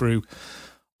go through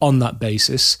on that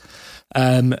basis.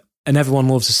 And everyone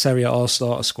loves a Serie A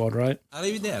starter squad, right?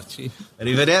 Arrivederci.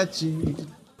 Arrivederci.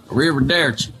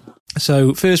 Arrivederci.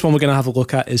 So first one we're going to have a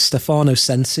look at is Stefano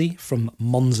Sensi from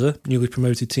Monza, newly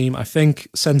promoted team. I think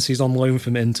Sensi's on loan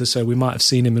from Inter, so we might have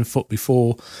seen him in FUT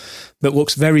before, but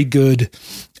looks very good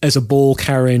as a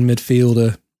ball-carrying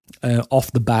midfielder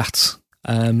off the bat.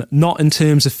 Not in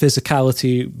terms of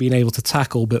physicality, being able to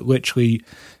tackle, but literally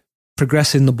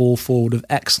progressing the ball forward with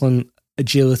excellent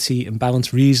agility and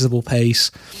balance, reasonable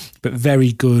pace, but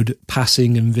very good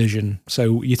passing and vision.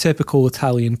 So your typical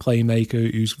Italian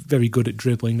playmaker who's very good at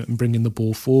dribbling and bringing the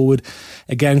ball forward.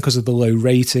 Again, because of the low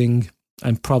rating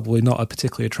and probably not a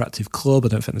particularly attractive club, I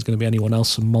don't think there's going to be anyone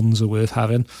else from Monza worth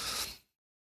having.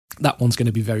 That one's going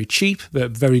to be very cheap,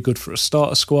 but very good for a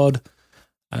starter squad.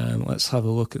 Let's have a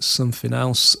look at something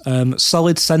else.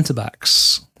 Solid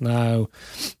centre-backs. Now,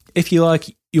 if you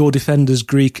like your defenders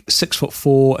Greek,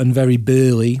 6'4" and very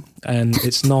burly, and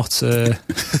it's not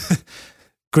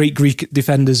great Greek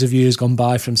defenders of years gone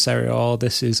by from Serie A,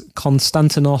 this is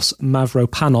Konstantinos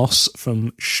Mavropanos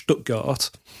from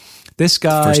Stuttgart. This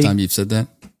guy... First time you've said that?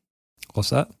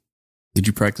 What's that? Did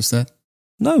you practice that?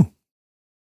 No.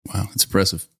 Wow, it's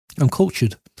impressive. I'm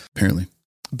cultured. Apparently.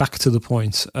 Back to the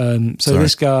point.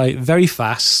 This guy, very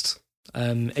fast,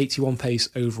 81 pace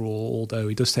overall, although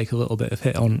he does take a little bit of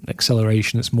hit on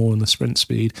acceleration. It's more on the sprint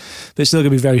speed. But it's still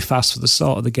going to be very fast for the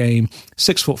start of the game.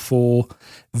 6'4",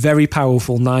 very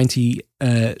powerful, 90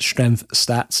 strength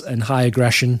stats and high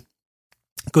aggression.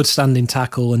 Good standing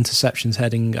tackle, interceptions,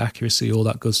 heading, accuracy, all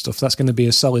that good stuff. That's going to be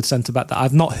a solid centre-back that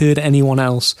I've not heard anyone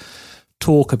else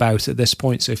talk about at this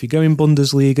point. So if you go in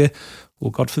Bundesliga,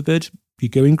 or God forbid, you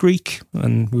go in Greek,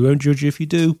 and we won't judge you if you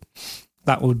do,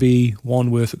 that would be one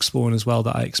worth exploring as well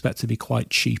that I expect to be quite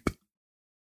cheap.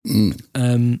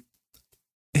 Here's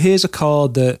a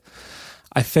card that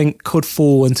I think could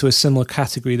fall into a similar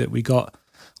category that we got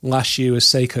last year with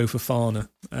Seiko Fofana.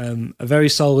 A very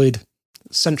solid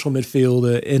central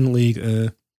midfielder in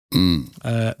Ligue 1.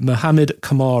 Mohamed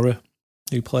Kamara,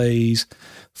 who plays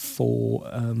for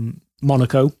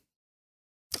Monaco.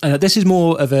 This is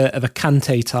more of a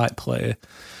Kante type player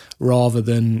rather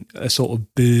than a sort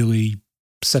of burly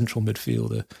central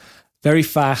midfielder. Very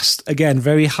fast, again,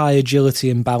 very high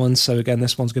agility and balance. So again,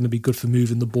 this one's going to be good for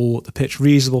moving the ball at the pitch.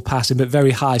 Reasonable passing, but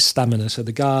very high stamina. So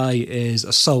the guy is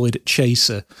a solid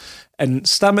chaser. And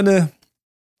stamina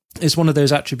is one of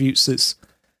those attributes that's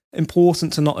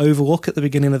important to not overlook at the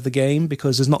beginning of the game,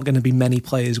 because there's not going to be many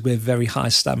players with very high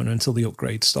stamina until the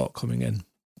upgrades start coming in.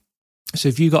 So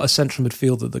if you've got a central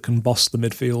midfielder that can boss the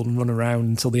midfield and run around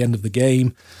until the end of the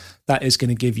game, that is going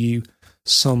to give you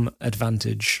some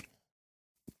advantage.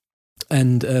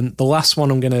 And the last one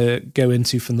I'm going to go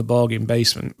into from the bargain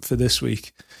basement for this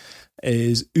week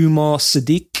is Umar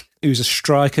Sadiq, who's a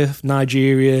striker,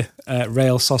 Nigeria,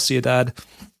 Real Sociedad.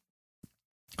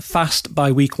 Fast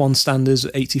by week 1 standards,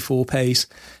 84 pace.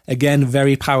 Again,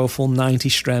 very powerful, 90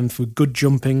 strength with good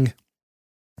jumping,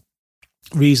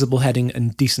 reasonable heading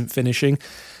and decent finishing.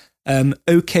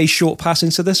 Okay short passing.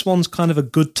 So this one's kind of a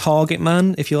good target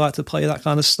man if you like to play that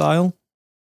kind of style.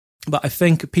 But I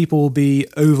think people will be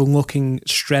overlooking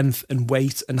strength and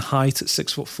weight and height at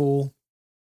 6'4"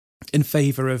 in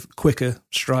favour of quicker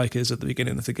strikers at the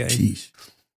beginning of the game. Jeez.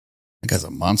 That guy's a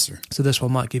monster. So this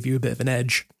one might give you a bit of an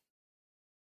edge.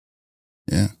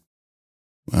 Yeah.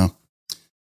 Well,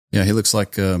 yeah, he looks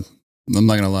like, I'm not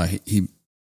going to lie, he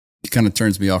kind of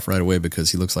turns me off right away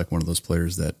because he looks like one of those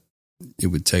players that it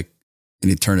would take an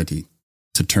eternity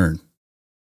to turn.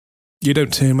 You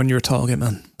don't turn when you're a target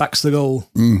man. Back's the goal.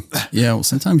 Yeah, well,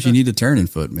 sometimes you need a turning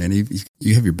foot, man.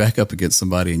 You have your back up against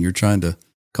somebody and you're trying to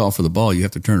call for the ball. You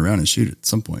have to turn around and shoot it at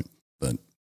some point. But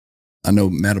I know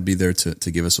Matt will be there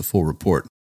to give us a full report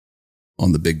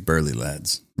on the big burly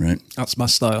lads, right? That's my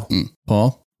style.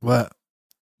 Paul? What?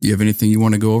 Do you have anything you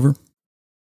want to go over?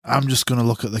 I'm just going to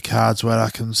look at the cards where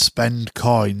I can spend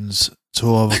coins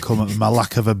to overcome my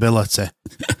lack of ability.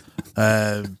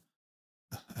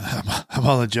 I'm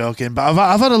only joking, but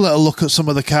I've had a little look at some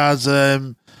of the cards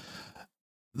that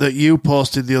you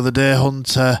posted the other day,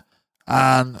 Hunter,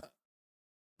 and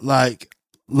like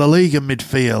La Liga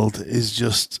midfield is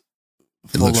just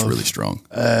it looks really strong.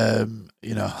 I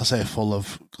say full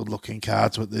of good-looking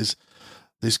cards, but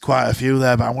there's quite a few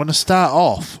there. But I'm going to start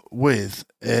off with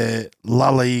a La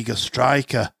Liga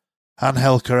striker,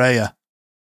 Angel Correa.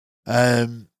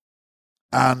 And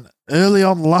early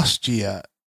on last year,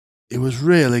 he was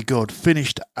really good,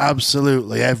 finished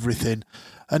absolutely everything.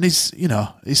 And his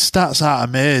stats aren't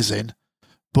amazing,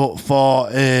 but for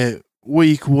a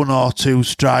week 1 or 2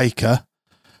 striker,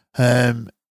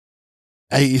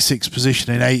 86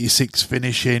 positioning, 86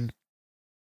 finishing,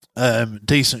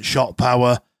 decent shot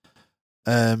power,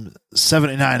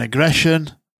 79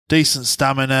 aggression, decent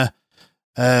stamina,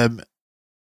 80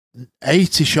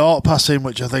 short passing,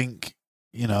 which I think,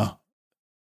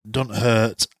 doesn't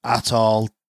hurt at all.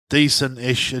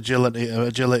 Decent-ish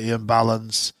agility and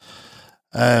balance.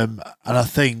 And I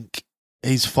think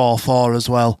he's 4-4 as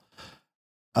well.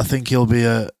 I think he'll be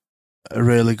a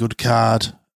really good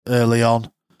card early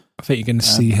on. I think you're going to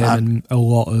see him in a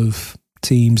lot of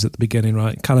teams at the beginning,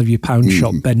 right? Kind of your pound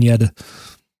shot Ben Yedder.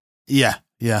 Yeah,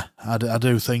 I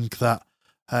do think that.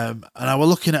 And I was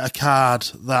looking at a card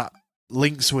that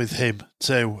links with him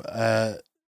too,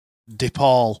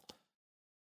 DePaul.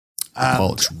 DePaul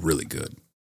looks really good.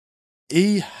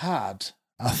 He had,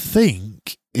 I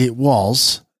think it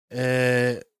was,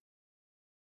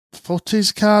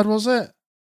 Footies card, was it?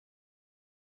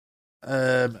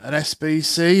 An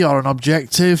SBC or an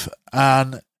objective,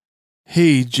 and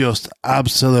he just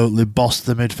absolutely bossed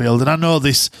the midfield. And I know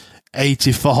this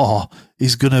 84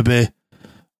 is going to be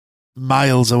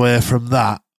miles away from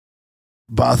that,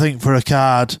 but I think for a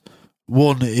card,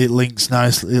 one, it links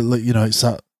nicely. It's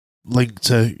that link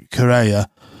to Correa,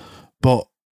 but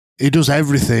he does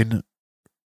everything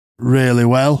really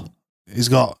well. He's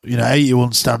got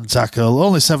 81 stand tackle,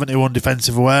 only 71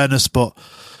 defensive awareness, but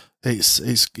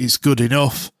it's good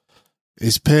enough.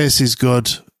 His pace is good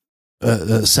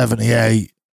at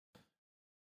 78.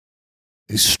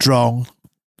 He's strong.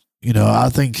 I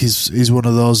think he's one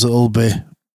of those that'll be.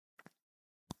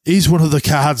 He's one of the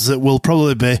cards that will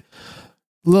probably be a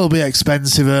little bit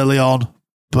expensive early on,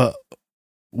 but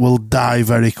will die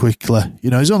very quickly.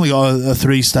 He's only got a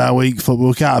 3-star weak foot, but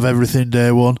we can't have everything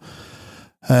day one.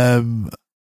 And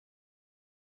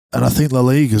I think La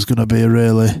Liga is going to be a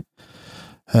really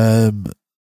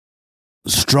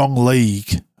strong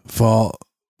league for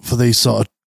these sort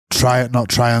of not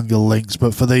triangle links,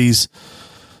 but for these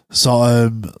sort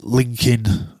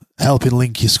of helping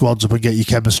link your squads up and get your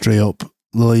chemistry up.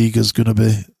 La Liga is going to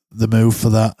be the move for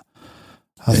that.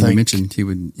 I think.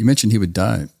 You mentioned he would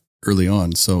die early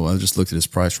on, so I just looked at his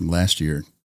price from last year.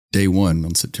 Day one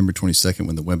on September 22nd,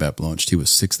 when the web app launched, he was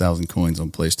 6,000 coins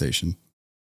on PlayStation.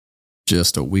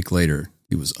 Just a week later,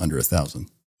 he was under 1,000.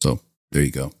 So there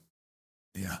you go.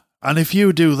 Yeah, and if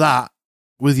you do that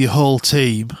with your whole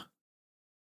team,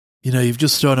 you've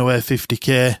just thrown away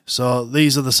 50k. So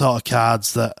these are the sort of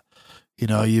cards that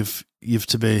you've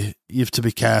to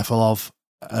be careful of,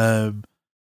 and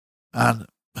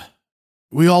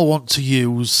we all want to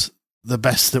use the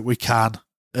best that we can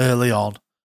early on,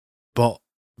 but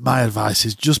my advice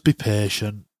is just be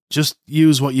patient. Just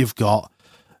use what you've got.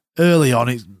 Early on,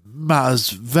 it matters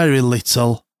very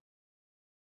little.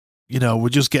 We're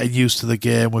just getting used to the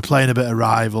game. We're playing a bit of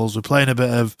rivals. We're playing a bit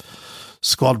of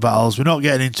squad battles. We're not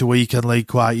getting into weekend league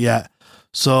quite yet.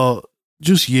 So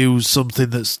just use something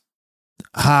that's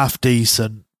half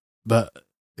decent, but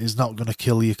is not going to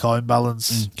kill your coin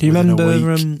balance. Can you remember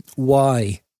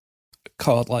why a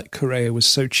card like Correa was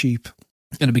so cheap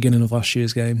in the beginning of last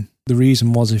year's game? The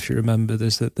reason was, if you remember,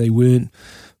 is that they weren't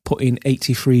putting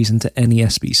 83s into any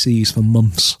SBCs for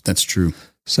months. That's true.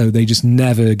 So they just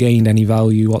never gained any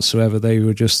value whatsoever. They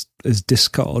were just as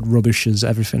discard rubbish as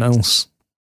everything else.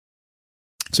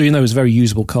 So, it was a very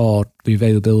usable card. The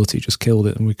availability just killed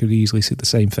it, and we could easily see the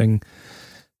same thing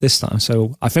this time.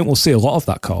 So I think we'll see a lot of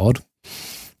that card,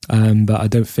 but I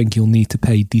don't think you'll need to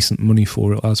pay decent money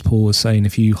for it. As Paul was saying,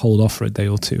 if you hold off for a day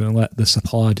or two and let the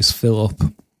supply just fill up,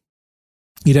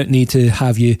 you don't need to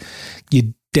have your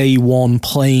day one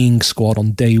playing squad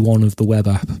on day one of the web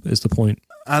app, is the point.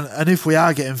 And if we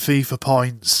are getting FIFA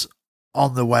points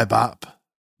on the web app,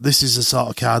 this is the sort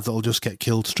of card that will just get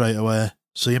killed straight away.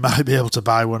 So you might be able to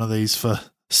buy one of these for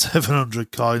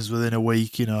 700 coins within a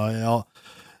week. It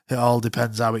all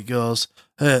depends how it goes.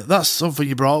 That's something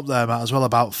you brought up there, Matt, as well,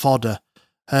 about fodder.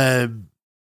 We're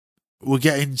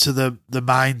getting to the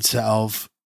mindset of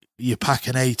you pack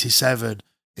an 87,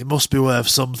 it must be worth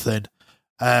something.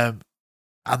 And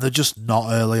they're just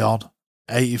not early on.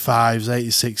 85s,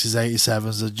 86s,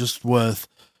 87s are just worth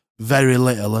very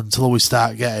little until we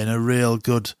start getting a real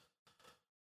good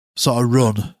sort of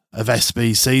run of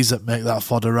SBCs that make that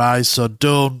fodder rise. So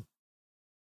don't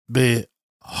be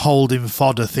holding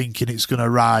fodder thinking it's going to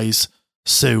rise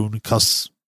soon, because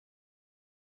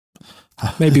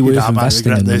maybe we're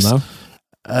investing in them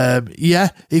though. Yeah,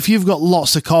 if you've got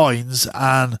lots of coins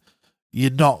and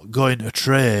you're not going to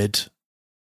trade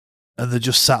and they're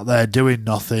just sat there doing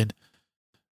nothing,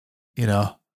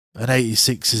 an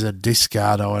 86 is a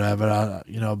discard or whatever,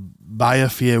 buy a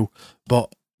few,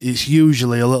 but it's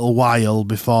usually a little while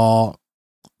before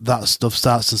that stuff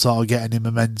starts to sort of get any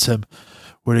momentum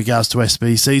with regards to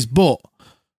SBCs. But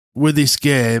with this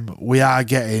game, we are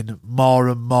getting more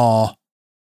and more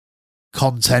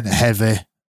content heavy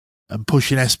and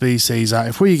pushing SBCs out.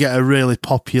 If we get a really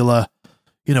popular,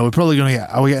 we're probably going to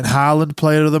get, are we getting Haaland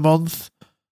Player of the Month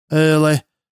early?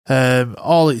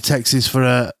 All it takes is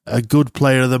for a good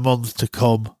Player of the Month to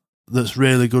come that's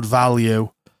really good value,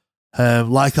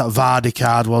 like that Vardy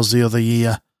card was the other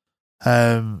year.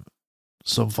 Some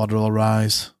fodder will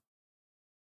rise.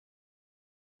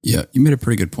 Yeah, you made a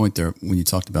pretty good point there when you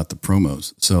talked about the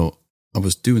promos. So I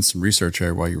was doing some research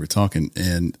here while you were talking,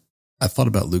 and I thought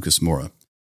about Lucas Moura.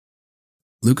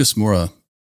 Lucas Moura,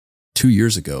 2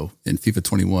 years ago in FIFA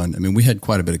 21, we had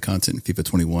quite a bit of content in FIFA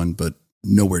 21, but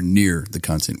nowhere near the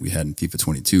content we had in FIFA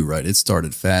 22, right? It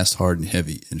started fast, hard, and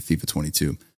heavy in FIFA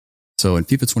 22. So in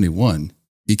FIFA 21,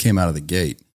 he came out of the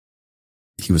gate.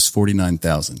 He was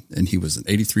 49,000, and he was an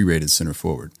 83 rated center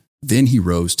forward. Then he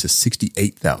rose to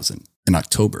 68,000 in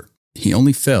October. He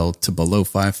only fell to below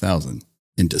 5,000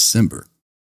 in December.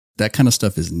 That kind of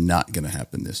stuff is not going to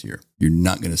happen this year. You're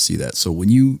not going to see that. So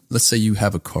when let's say you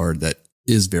have a card that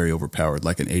is very overpowered,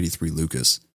 like an 83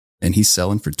 Lucas, and he's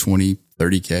selling for 20,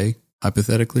 30K,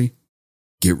 hypothetically,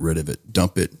 get rid of it,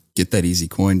 dump it, get that easy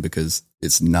coin, because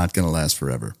it's not going to last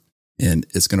forever. And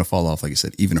it's going to fall off, like I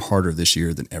said, even harder this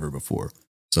year than ever before.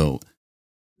 So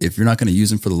if you're not going to use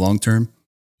them for the long term,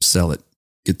 sell it,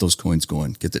 get those coins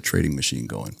going, get that trading machine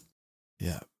going.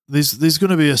 Yeah. There's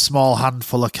going to be a small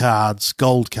handful of cards,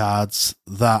 gold cards,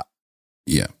 that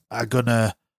are going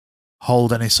to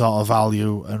hold any sort of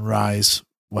value and rise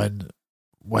when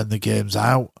the game's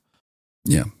out.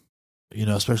 Yeah. You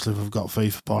know, especially if we've got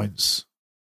FIFA points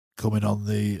coming on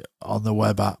the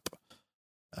web app.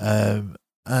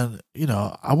 And, you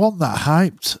know, I wasn't that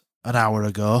hyped an hour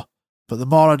ago, but the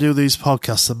more I do these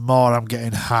podcasts, the more I'm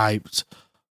getting hyped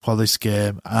for this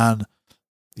game. And,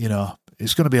 you know,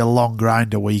 it's going to be a long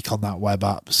grind a week on that web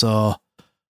app. So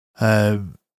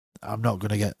I'm not going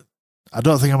to get... I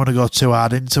don't think I'm going to go too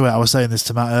hard into it. I was saying this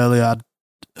to Matt earlier.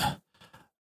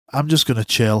 I'm just going to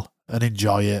chill and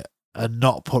enjoy it and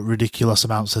not put ridiculous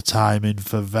amounts of time in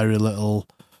for very little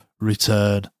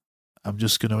return. I'm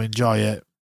just going to enjoy it,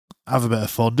 have a bit of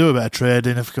fun, do a bit of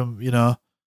trading if I can, you know,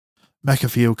 make a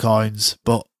few coins.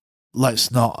 But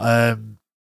let's not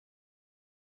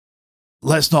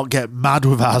get mad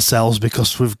with ourselves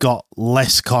because we've got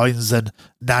less coins than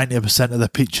 90% of the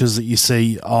pictures that you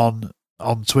see on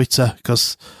Twitter,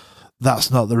 because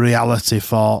that's not the reality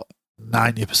for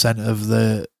 90% of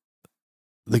the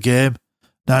game,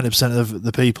 90% of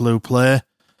the people who play.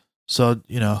 So,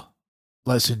 you know,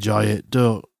 let's enjoy it.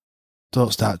 Don't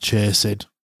start chasing.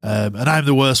 And I'm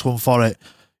the worst one for it.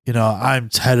 You know, I'm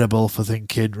terrible for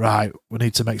thinking, right, we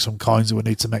need to make some coins and we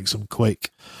need to make some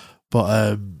quick.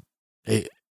 But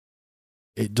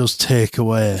it does take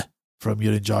away from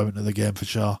your enjoyment of the game for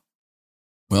sure.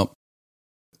 Well,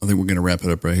 I think we're going to wrap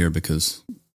it up right here because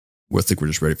I think we're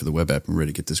just ready for the web app and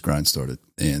ready to get this grind started.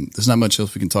 And there's not much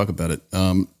else we can talk about it.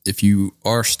 If you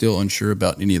are still unsure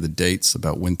about any of the dates,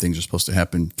 about when things are supposed to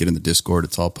happen, get in the Discord.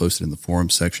 It's all posted in the forum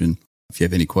section. If you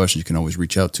have any questions, you can always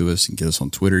reach out to us and get us on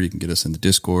Twitter. You can get us in the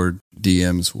Discord,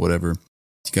 DMs, whatever.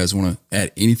 If you guys want to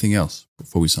add anything else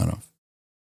before we sign off?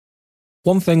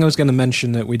 One thing I was going to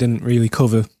mention that we didn't really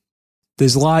cover,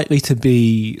 there's likely to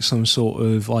be some sort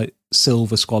of like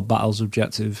silver squad battles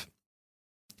objective.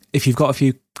 If you've got a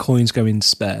few coins going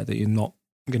spare that you're not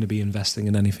going to be investing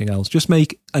in anything else, just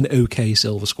make an okay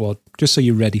silver squad, just so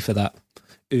you're ready for that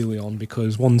early on,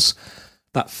 because once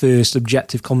that first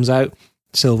objective comes out,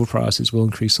 silver prices will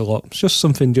increase a lot. It's just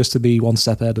something just to be one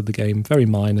step ahead of the game. Very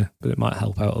minor, but it might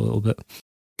help out a little bit.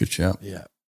 Good shout. Yeah.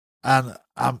 And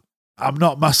I'm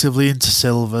not massively into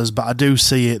silvers, but I do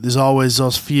see it. There's always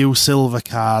those few silver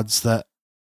cards that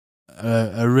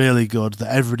are really good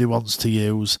that everybody wants to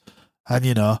use. And,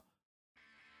 you know,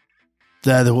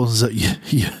 they're the ones that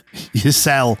you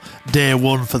sell day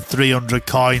one for 300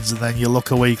 coins, and then you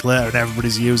look a week later and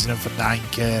everybody's using them for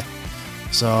 9k.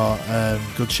 So,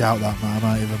 good shout that, man. I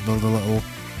might even build a little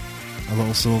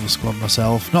silver squad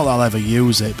myself. Not that I'll ever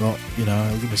use it, but, you know,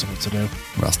 it'll give me something to do.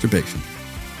 Masturbation.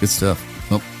 Good stuff.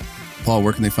 Well, Paul,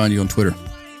 where can they find you on Twitter?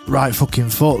 Right fucking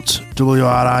foot,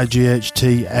 WRIGHTFUT,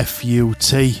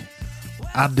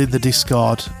 and in the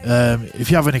Discord.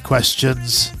 If you have any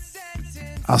questions,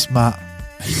 ask Matt.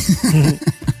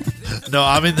 No,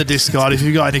 I'm in the Discord. If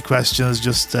you've got any questions,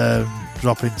 just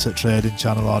drop into Trading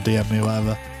Channel or DM me,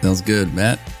 whatever. Sounds good.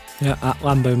 Matt? Yeah, at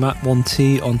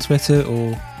LamboMatt1T on Twitter,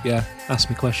 or ask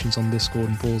me questions on Discord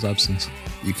in Paul's absence.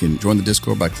 You can join the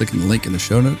Discord by clicking the link in the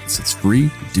show notes. It's free.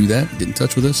 Do that. Get in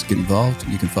touch with us. Get involved.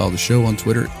 You can follow the show on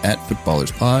Twitter at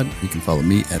FootballersPod. You can follow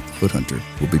me at The Foot Hunter.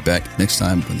 We'll be back next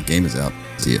time when the game is out.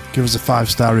 See ya. Give us a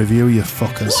 5-star review, you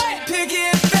fuckers.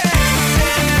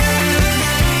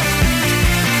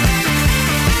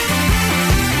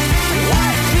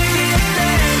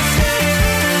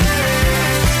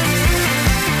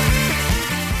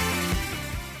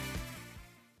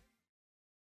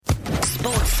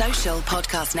 Social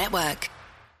Podcast Network.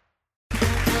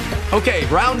 Okay,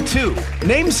 round two.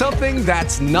 Name something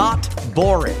that's not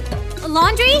boring. A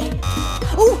laundry?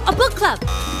 Ooh, a book club.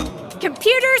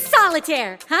 Computer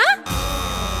solitaire, huh?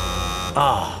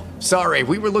 Ah, sorry,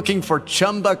 we were looking for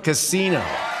Chumba Casino.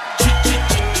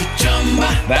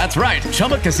 That's right,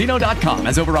 ChumbaCasino.com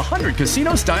has over 100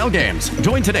 casino-style games.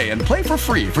 Join today and play for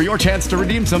free for your chance to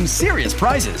redeem some serious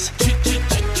prizes.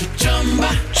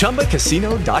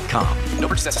 ChumbaCasino.com. No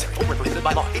purchase necessary. Void where prohibited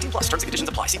by law. 18 plus terms and conditions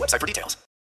apply. See website for details.